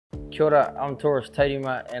Kia ora, I'm Taurus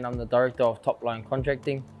Taurima and I'm the Director of Top Line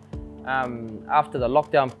Contracting. After the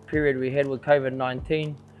lockdown period we had with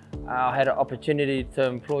COVID-19, I had an opportunity to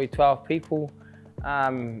employ 12 people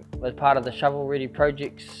as part of the shovel-ready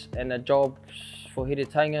projects and the jobs for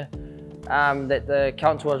Heretaunga that the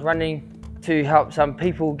council was running to help some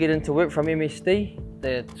people get into work from MSD.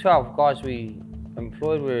 The 12 guys we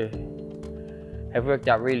employed have worked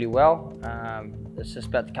out really well. It's just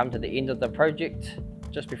about to come to the end of the project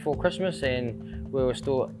just before Christmas, and we will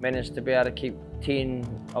still manage to be able to keep 10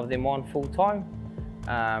 of them on full time,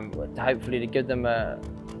 hopefully to give them a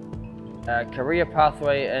career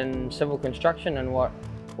pathway in civil construction and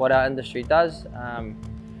what our industry does.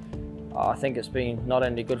 I think it's been not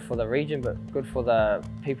only good for the region but good for the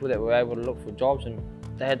people that were able to look for jobs, and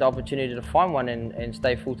they had the opportunity to find one and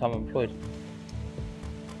stay full-time employed.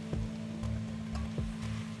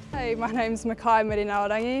 Hey, my name's Makai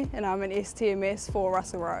Mirinawarangi and I'm an STMS for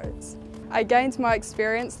Russell Roads. I gained my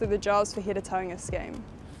experience through the Jobs for Heretaunga scheme.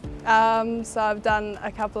 So I've done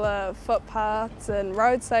a couple of footpaths and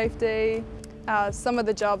road safety. Some of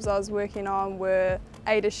the jobs I was working on were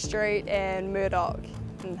Ada Street and Murdoch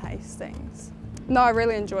in Hastings. No, I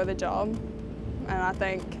really enjoy the job, and I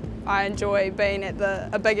think I enjoy being at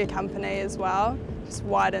a bigger company as well. Just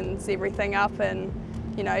widens everything up, and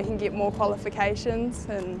you know, you can get more qualifications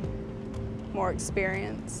and more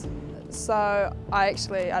experience. So I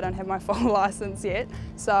don't have my full licence yet,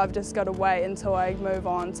 so I've just got to wait until I move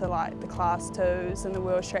on to like the class 2s and the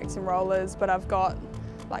wheels, tracks and rollers, but I've got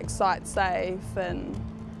like site safe and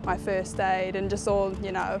my first aid and just all,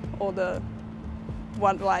 you know, all the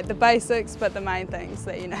basics, but the main things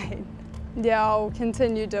that you need. Yeah, I'll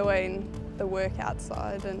continue doing the work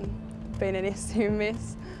outside and being an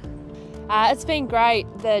STMS. It's been great,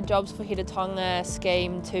 the Jobs for Heretaunga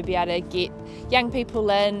scheme, to be able to get young people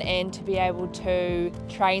in and to be able to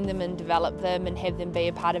train them and develop them and have them be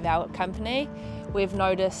a part of our company. We've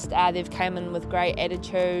noticed they've come in with great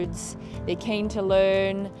attitudes, they're keen to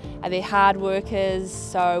learn, they're hard workers,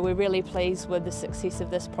 so we're really pleased with the success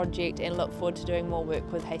of this project and look forward to doing more work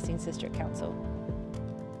with Hastings District Council.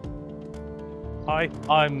 Hi,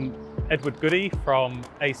 I'm Edward Goody from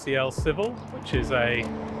ACL Civil, which is a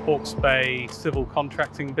Hawke's Bay civil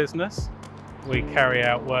contracting business. We carry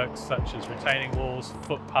out works such as retaining walls,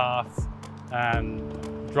 footpaths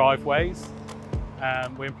and driveways.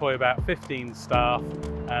 We employ about 15 staff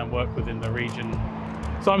and work within the region.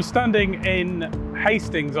 So I'm standing in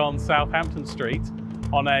Hastings on Southampton Street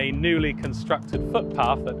on a newly constructed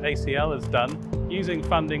footpath that ACL has done using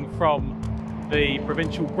funding from the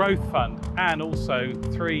Provincial Growth Fund and also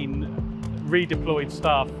 3 redeployed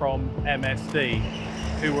staff from MSD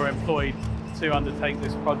who were employed to undertake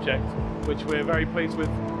this project, which we're very pleased with,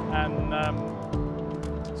 and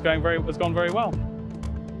it's gone very well.